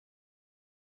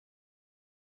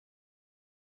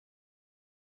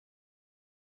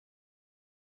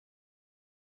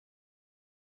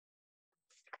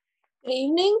Good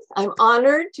evening. I'm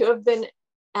honored to have been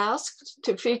asked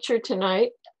to feature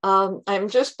tonight. I'm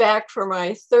just back for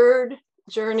my third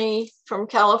journey from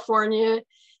California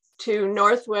to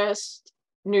Northwest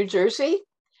New Jersey,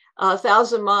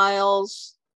 1,000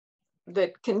 miles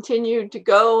that continued to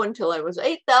go until I was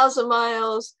 8,000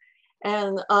 miles.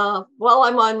 And while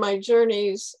I'm on my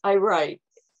journeys, I write.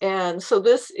 And so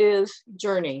this is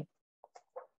Journey.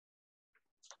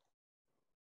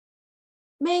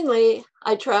 Mainly,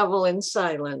 I travel in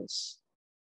silence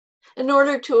in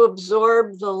order to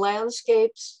absorb the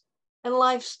landscapes and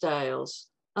lifestyles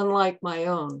unlike my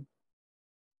own.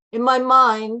 In my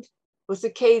mind, with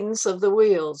the cadence of the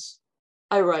wheels,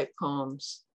 I write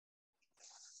poems.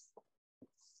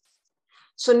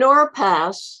 Sonora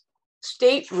Pass,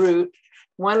 State Route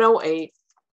 108,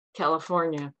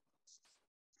 California.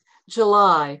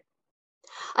 July.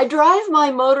 I drive my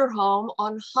motorhome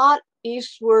on hot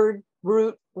eastward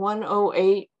Route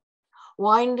 108,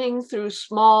 winding through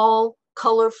small,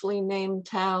 colorfully named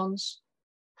towns.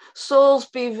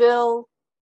 Soulsbyville,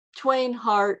 Twain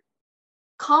Harte,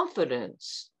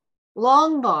 Confidence,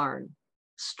 Long Barn,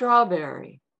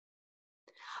 Strawberry.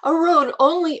 A road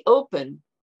only open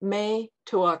May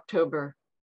to October.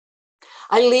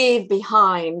 I leave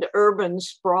behind urban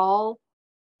sprawl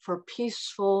for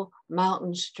peaceful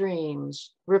mountain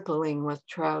streams rippling with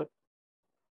trout.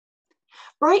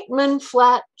 Brightman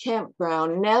Flat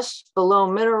Campground nests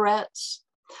below minarets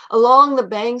along the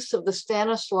banks of the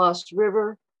Stanislaus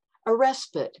River, a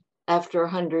respite after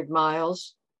 100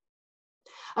 miles.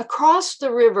 Across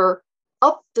the river,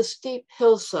 up the steep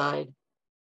hillside,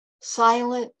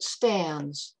 silent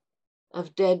stands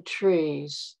of dead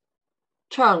trees,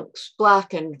 trunks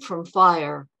blackened from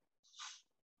fire.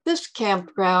 This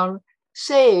campground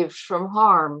saved from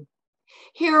harm.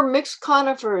 Here, mixed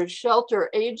conifers shelter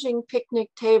aging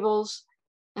picnic tables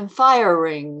and fire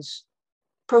rings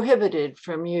prohibited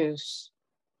from use.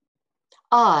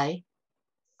 I,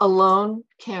 a lone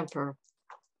camper.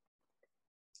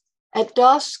 At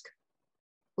dusk,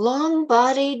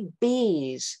 long-bodied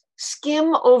bees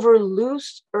skim over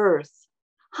loose earth,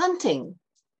 hunting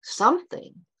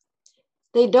something.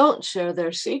 They don't share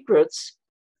their secrets.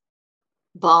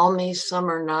 Balmy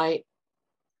summer night.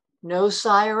 No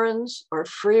sirens or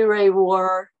freeway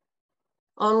war,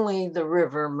 only the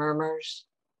river murmurs.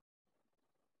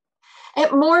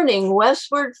 At morning,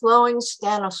 westward flowing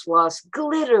Stanislaus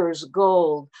glitters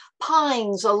gold,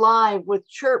 pines alive with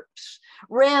chirps,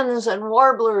 wrens and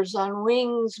warblers on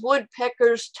wings,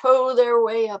 woodpeckers tow their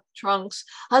way up trunks,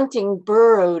 hunting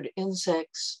burrowed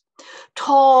insects.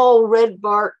 Tall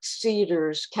red-barked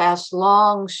cedars cast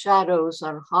long shadows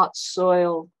on hot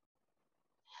soil.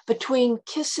 Between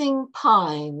kissing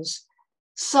pines,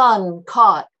 sun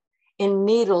caught in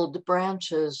needled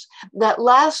branches that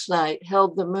last night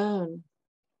held the moon.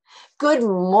 Good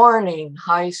morning,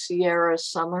 High Sierra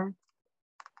summer.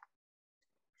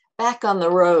 Back on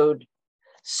the road,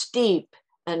 steep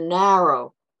and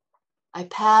narrow, I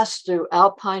pass through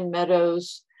alpine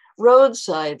meadows,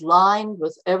 roadside lined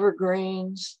with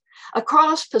evergreens,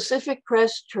 across Pacific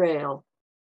Crest Trail.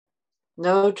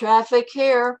 No traffic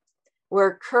here,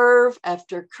 where curve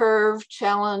after curve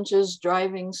challenges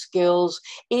driving skills,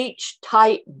 each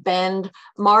tight bend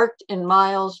marked in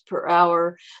miles per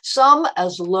hour, some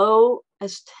as low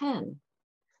as 10,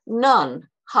 none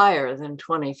higher than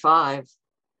 25.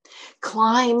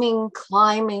 Climbing,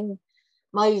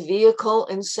 my vehicle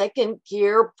in second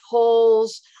gear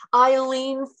pulls. I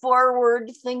lean forward,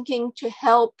 thinking to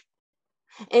help.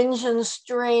 Engine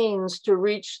strains to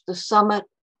reach the summit.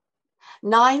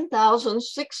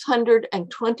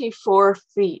 9,624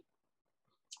 feet,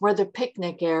 where the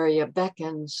picnic area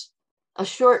beckons, a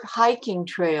short hiking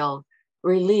trail,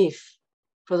 relief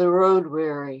for the road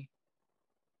weary.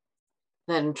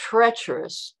 Then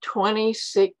treacherous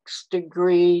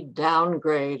 26-degree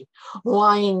downgrade,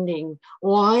 winding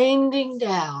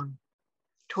down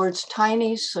towards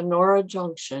tiny Sonora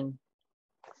Junction,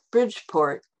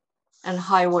 Bridgeport, and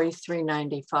Highway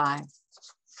 395.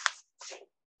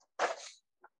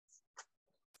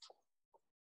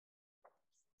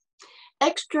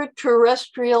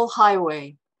 Extraterrestrial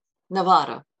Highway,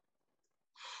 Nevada.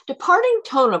 Departing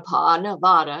Tonopah,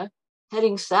 Nevada,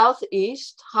 heading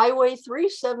southeast, Highway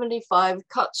 375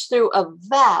 cuts through a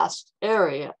vast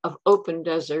area of open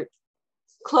desert,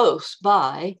 close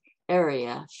by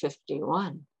Area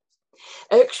 51.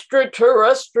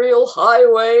 Extraterrestrial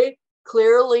Highway,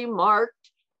 clearly marked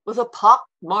with a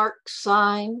pockmarked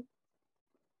sign.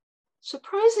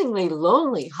 Surprisingly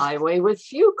lonely highway with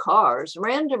few cars,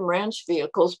 random ranch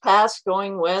vehicles pass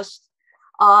going west.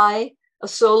 I, a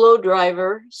solo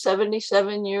driver,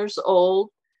 77 years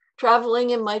old, traveling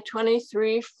in my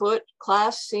 23-foot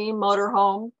Class C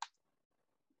motorhome,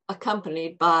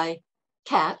 accompanied by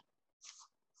Cat.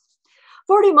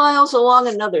 40 miles along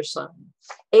another sign.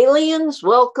 Aliens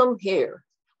welcome here.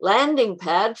 Landing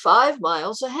pad 5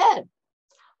 miles ahead.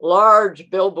 Large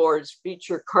billboards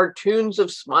feature cartoons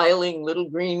of smiling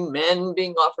little green men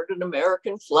being offered an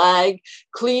American flag.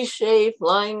 Cliché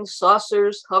flying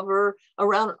saucers hover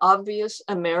around obvious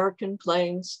American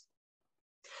planes.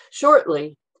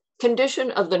 Shortly, condition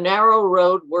of the narrow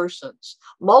road worsens.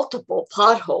 Multiple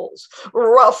potholes,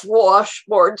 rough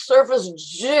washboard surface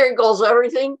jiggles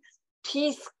everything.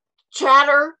 Teeth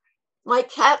chatter. My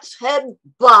cat's head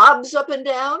bobs up and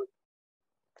down.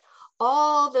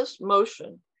 All this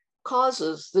motion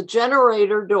causes the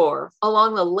generator door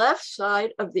along the left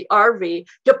side of the RV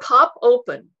to pop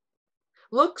open.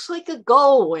 Looks like a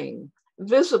gull wing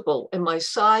visible in my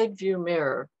side view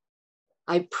mirror.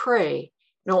 I pray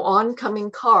no oncoming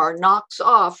car knocks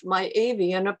off my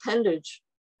avian appendage.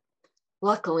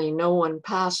 Luckily, no one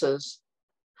passes.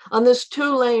 On this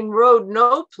 2-lane road,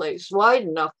 no place wide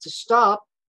enough to stop.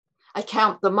 I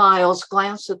count the miles,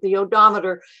 glance at the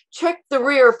odometer, check the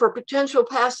rear for potential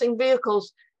passing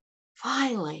vehicles.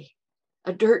 Finally,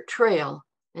 a dirt trail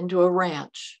into a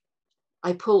ranch.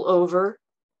 I pull over,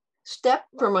 step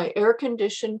from my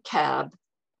air-conditioned cab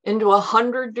into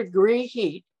 100-degree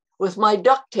heat with my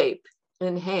duct tape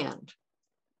in hand.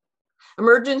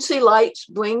 Emergency lights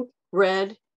blink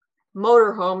red.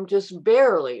 Motorhome just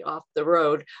barely off the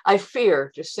road. I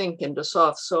fear to sink into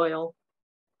soft soil.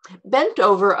 Bent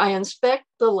over, I inspect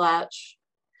the latch.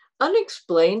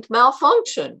 Unexplained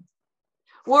malfunction.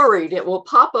 Worried it will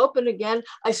pop open again,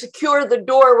 I secure the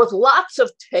door with lots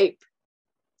of tape.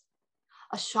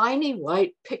 A shiny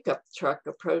white pickup truck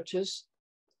approaches.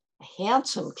 A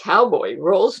handsome cowboy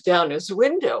rolls down his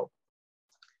window.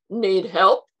 Need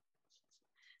help?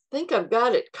 Think I've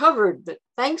got it covered, but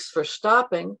thanks for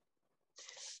stopping.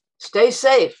 Stay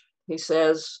safe, he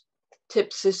says,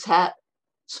 tips his hat,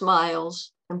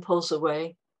 smiles, and pulls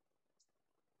away.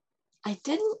 I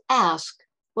didn't ask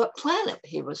what planet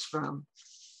he was from.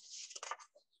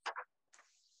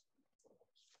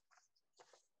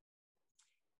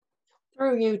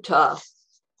 Through Utah.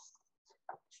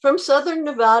 From southern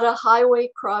Nevada, highway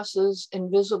crosses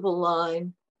invisible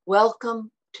line.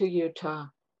 Welcome to Utah.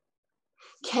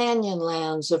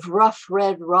 Canyonlands of rough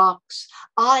red rocks,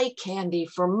 eye candy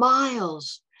for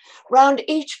miles. Round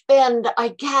each bend, I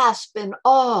gasp in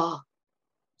awe.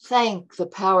 Thank the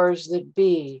powers that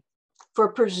be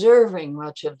for preserving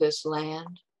much of this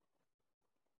land.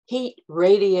 Heat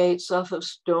radiates off of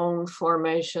stone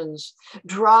formations,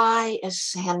 dry as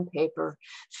sandpaper.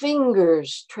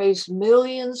 Fingers trace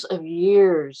millions of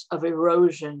years of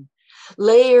erosion,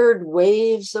 layered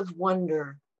waves of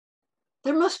wonder.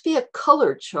 There must be a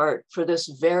color chart for this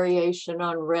variation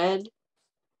on red.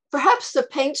 Perhaps the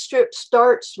paint strip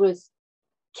starts with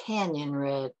canyon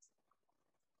red.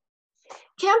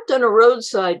 Camped on a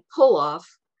roadside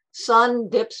pull-off, sun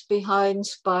dips behind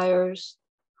spires,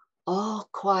 all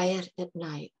quiet at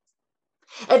night.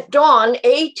 At dawn,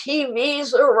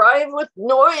 ATVs arrive with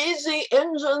noisy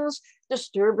engines,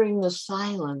 disturbing the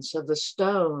silence of the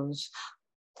stones.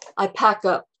 I pack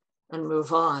up and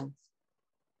move on.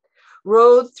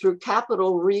 Road through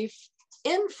Capitol Reef,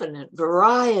 infinite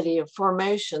variety of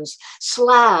formations,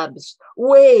 slabs,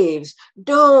 waves,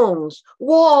 domes,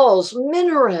 walls,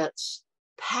 minarets,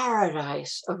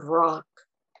 paradise of rock.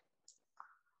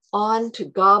 On to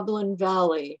Goblin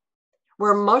Valley,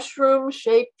 where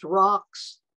mushroom-shaped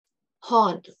rocks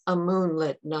haunt a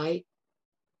moonlit night.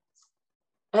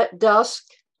 At dusk,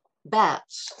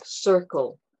 bats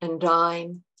circle and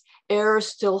dine. Air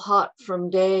still hot from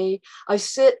day, I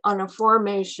sit on a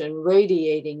formation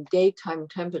radiating daytime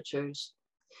temperatures.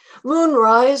 Moon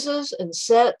rises and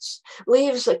sets,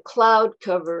 leaves a cloud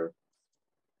cover,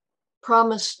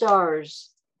 promised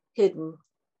stars hidden.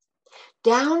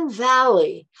 Down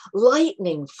valley,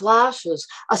 lightning flashes,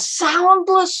 a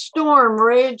soundless storm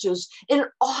rages in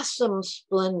awesome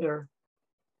splendor.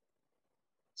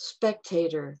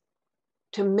 Spectator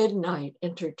to midnight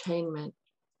entertainment.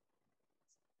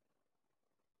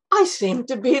 I seem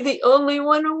to be the only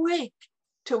one awake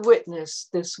to witness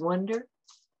this wonder.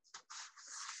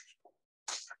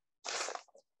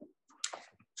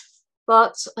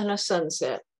 Thoughts on a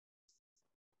sunset.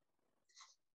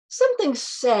 Something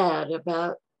sad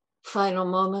about final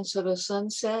moments of a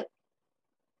sunset.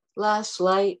 Last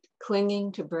light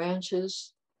clinging to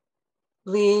branches,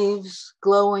 leaves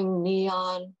glowing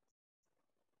neon,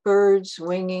 birds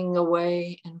winging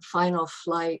away in final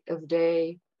flight of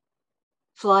day.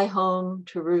 Fly home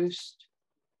to roost.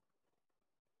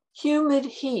 Humid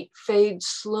heat fades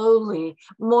slowly.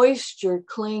 Moisture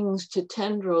clings to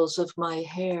tendrils of my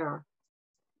hair.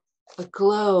 A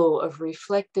glow of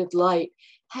reflected light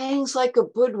hangs like a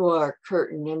boudoir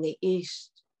curtain in the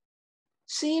east.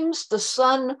 Seems the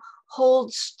sun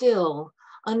holds still,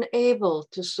 unable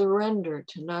to surrender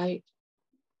tonight.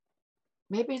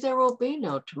 Maybe there will be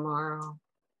no tomorrow.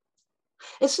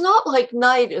 It's not like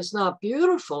night is not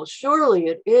beautiful. Surely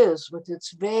it is, with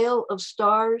its veil of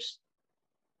stars.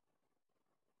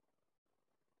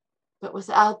 But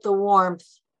without the warmth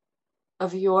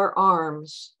of your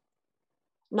arms,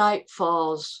 night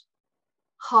falls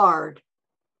hard,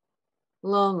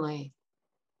 lonely,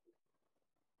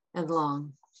 and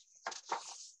long.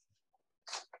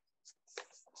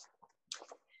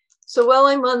 So while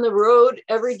I'm on the road,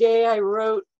 every day I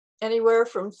wrote anywhere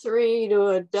from 3 to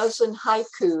a dozen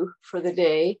haiku for the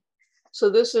day. So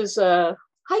this is a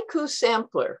haiku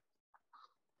sampler.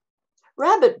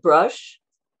 Rabbit brush,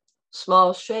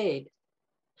 small shade.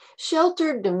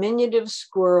 Sheltered diminutive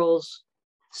squirrels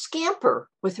scamper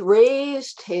with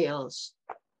raised tails.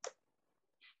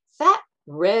 Fat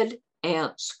red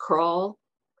ants crawl,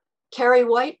 carry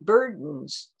white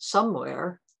burdens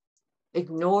somewhere,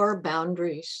 ignore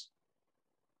boundaries.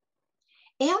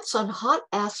 Ants on hot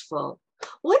asphalt,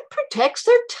 what protects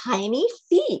their tiny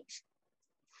feet?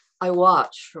 I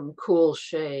watch from cool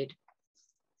shade.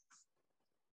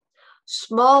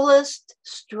 Smallest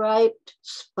striped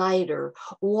spider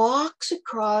walks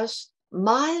across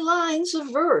my lines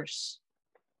of verse,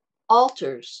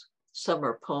 alters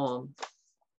summer poem.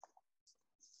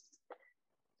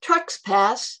 Trucks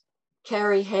pass,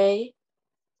 carry hay,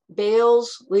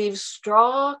 bales leave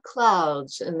straw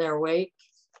clouds in their wake.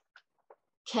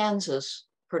 Kansas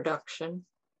production.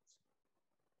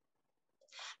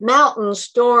 Mountain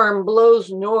storm blows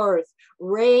north,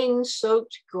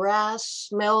 rain-soaked grass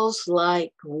smells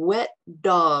like wet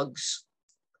dogs.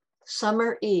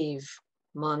 Summer eve,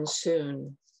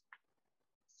 monsoon.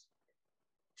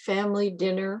 Family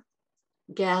dinner,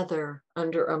 gather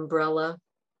under umbrella,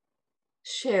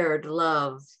 shared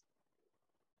love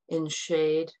in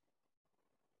shade.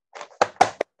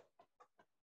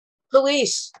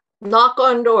 Police, knock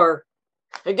on door.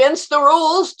 Against the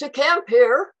rules to camp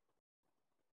here.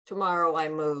 Tomorrow I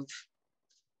move.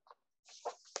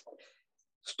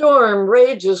 Storm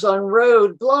rages on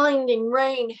road, blinding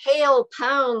rain, hail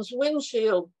pounds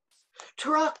windshield.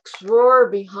 Trucks roar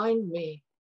behind me.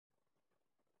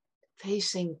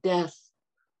 Facing death,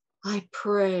 I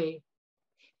pray.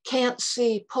 Can't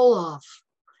see, pull off.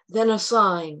 Then a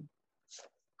sign.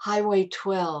 Highway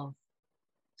 12,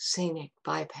 scenic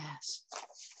bypass.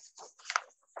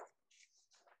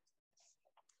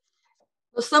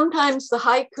 Sometimes the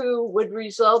haiku would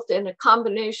result in a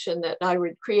combination that I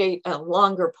would create a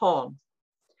longer poem.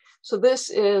 So this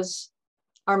is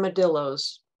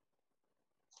armadillos.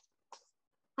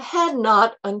 I had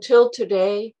not until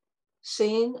today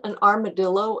seen an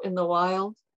armadillo in the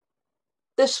wild.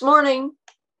 This morning,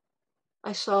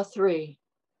 I saw 3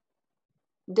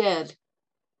 dead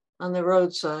on the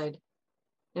roadside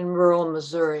in rural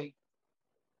Missouri.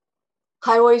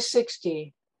 Highway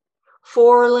 60,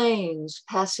 4 lanes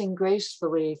passing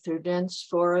gracefully through dense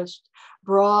forest,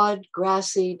 broad,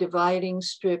 grassy, dividing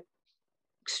strip,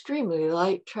 extremely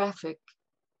light traffic.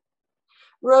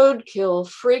 Roadkill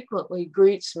frequently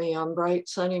greets me on bright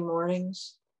sunny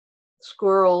mornings.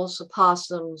 Squirrels,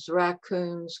 opossums,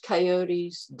 raccoons,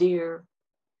 coyotes, deer.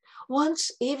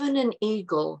 Once even an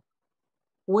eagle,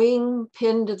 wing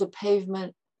pinned to the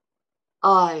pavement,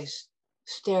 eyes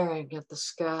staring at the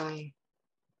sky.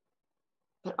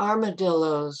 But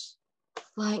armadillos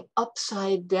lying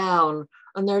upside down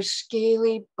on their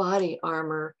scaly body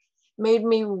armor made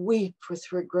me weep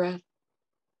with regret.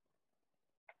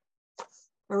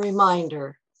 A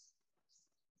reminder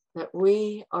that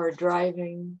we are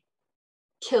driving,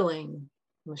 killing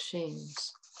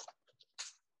machines.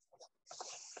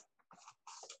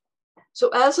 So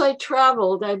as I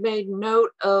traveled, I made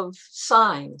note of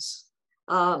signs.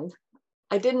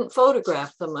 I didn't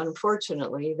photograph them,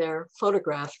 unfortunately. They're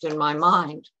photographed in my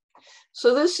mind.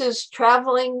 So this is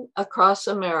traveling across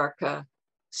America,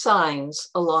 signs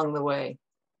along the way.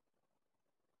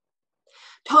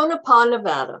 Tonopah,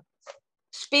 Nevada,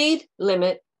 speed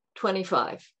limit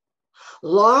 25.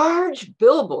 Large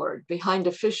billboard behind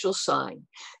official sign.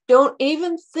 Don't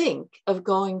even think of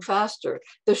going faster.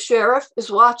 The sheriff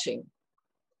is watching.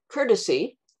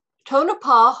 Courtesy,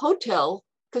 Tonopah Hotel,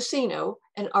 Casino,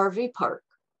 and RV Park.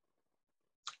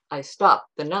 I stopped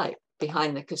the night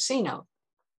behind the casino,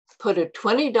 put a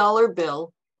 $20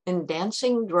 bill in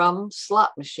dancing drum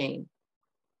slot machine.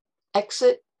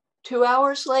 Exit 2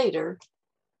 hours later,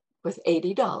 with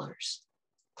 $80.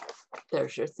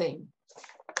 There's your theme.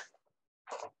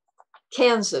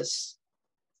 Kansas.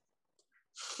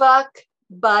 Fuck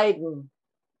Biden.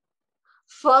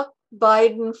 Fuck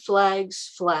Biden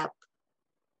flags flap.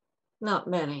 Not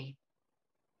many,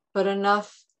 but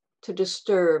enough to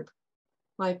disturb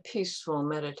my peaceful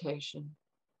meditation.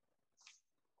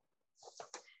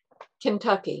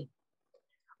 Kentucky.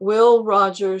 Will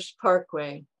Rogers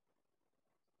Parkway.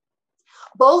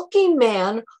 Bulky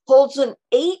man holds an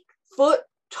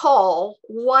 8-foot-tall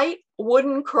white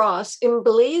wooden cross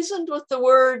emblazoned with the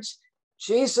words,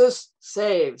 Jesus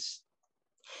saves.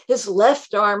 His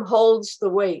left arm holds the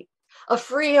weight. A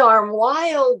free arm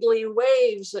wildly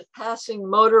waves at passing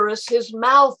motorists. His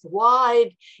mouth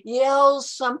wide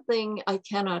yells something I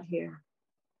cannot hear.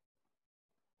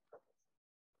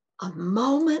 A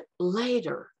moment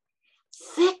later,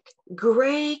 thick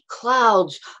gray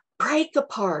clouds break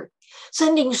apart,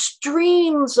 sending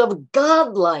streams of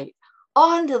godlight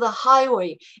onto the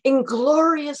highway in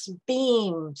glorious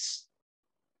beams.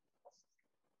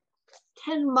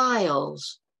 10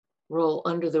 miles roll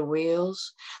under the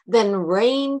wheels, then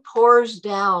rain pours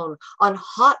down on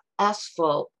hot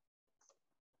asphalt,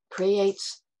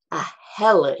 creates a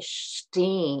hellish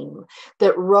steam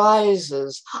that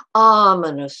rises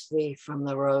ominously from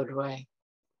the roadway.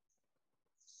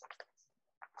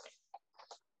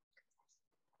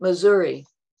 Missouri.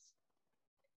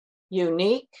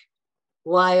 Unique,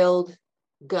 wild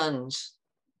guns.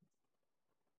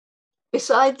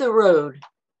 Beside the road,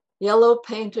 yellow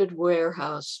painted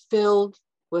warehouse filled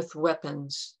with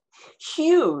weapons.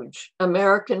 Huge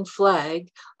American flag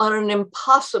on an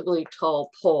impossibly tall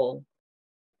pole.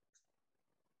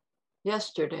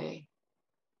 Yesterday,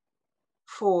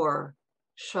 4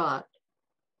 shot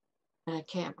in a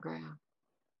campground.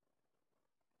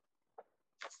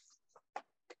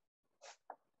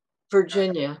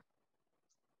 Virginia.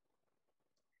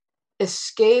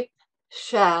 Escape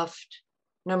shaft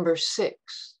number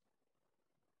 6.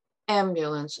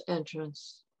 Ambulance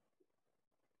entrance.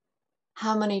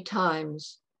 How many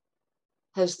times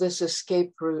has this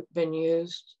escape route been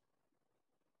used?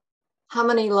 How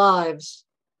many lives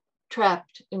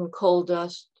trapped in coal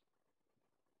dust?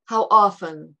 How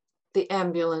often the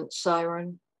ambulance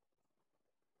siren?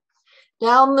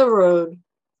 Down the road,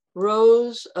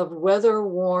 rows of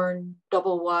weather-worn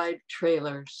double-wide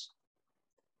trailers,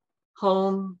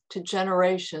 home to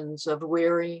generations of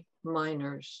weary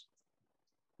miners,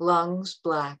 lungs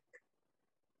black,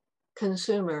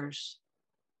 consumers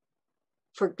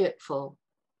forgetful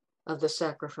of the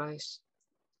sacrifice.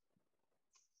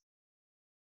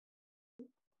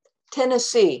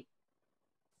 Tennessee,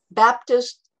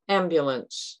 Baptist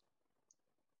ambulance.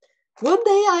 Would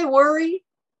they, I worry,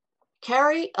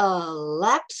 carry a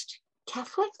lapsed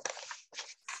Catholic?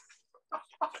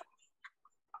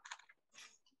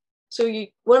 So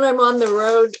when I'm on the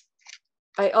road,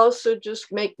 I also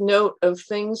just make note of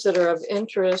things that are of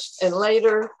interest, and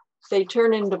later they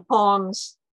turn into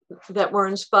poems that were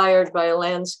inspired by a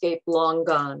landscape long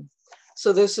gone.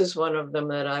 So this is one of them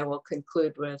that I will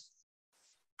conclude with.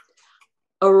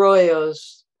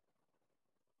 Arroyos.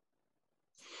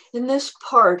 In this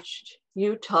parched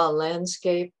Utah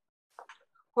landscape,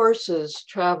 horses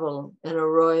travel in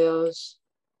arroyos.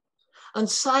 On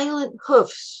silent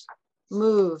hoofs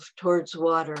move towards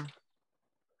water.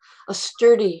 A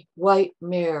sturdy white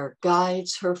mare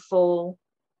guides her foal.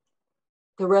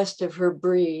 The rest of her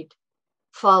breed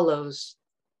follows.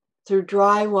 Through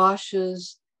dry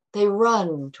washes, they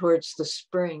run towards the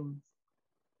spring.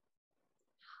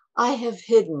 I have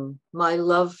hidden my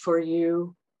love for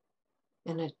you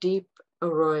in a deep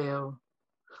arroyo,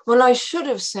 when I should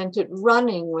have sent it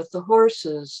running with the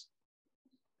horses.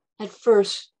 At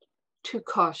first, too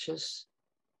cautious,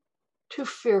 too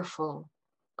fearful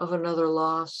of another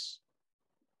loss.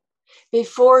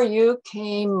 Before you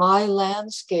came, my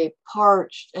landscape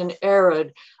parched and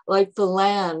arid like the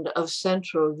land of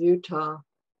central Utah.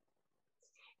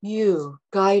 You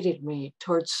guided me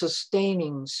towards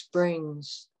sustaining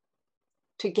springs.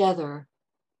 Together,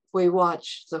 we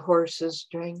watched the horses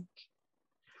drink,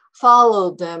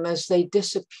 followed them as they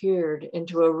disappeared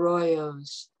into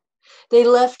arroyos. They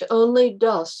left only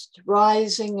dust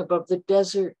rising above the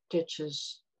desert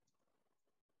ditches.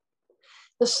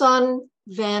 The sun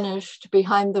vanished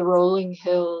behind the rolling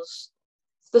hills,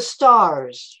 the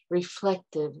stars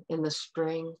reflected in the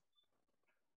spring.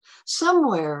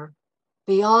 Somewhere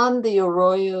beyond the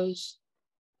arroyos,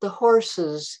 the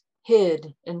horses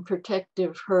hid in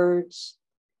protective herds,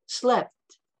 slept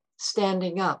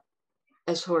standing up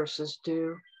as horses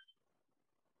do,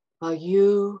 while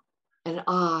you and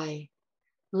I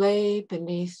lay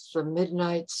beneath the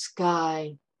midnight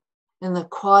sky in the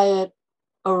quiet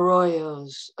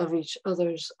arroyos of each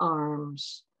other's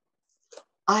arms.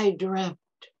 I dreamt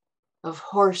of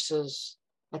horses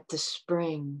at the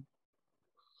spring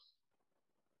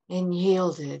and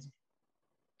yielded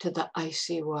to the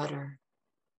icy water.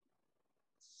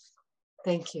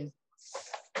 Thank you.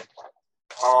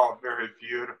 Oh, very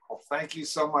beautiful. Thank you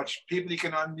so much. People, you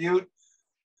can unmute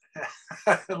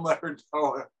and let her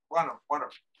know. What a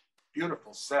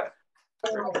beautiful set.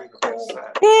 Very beautiful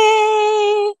set.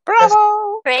 Yay!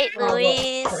 Bravo! Great,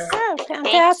 Louise. Oh,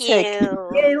 fantastic. Thank you.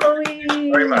 Yay,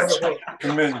 Louise. Very much.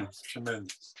 Tremendous,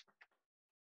 tremendous.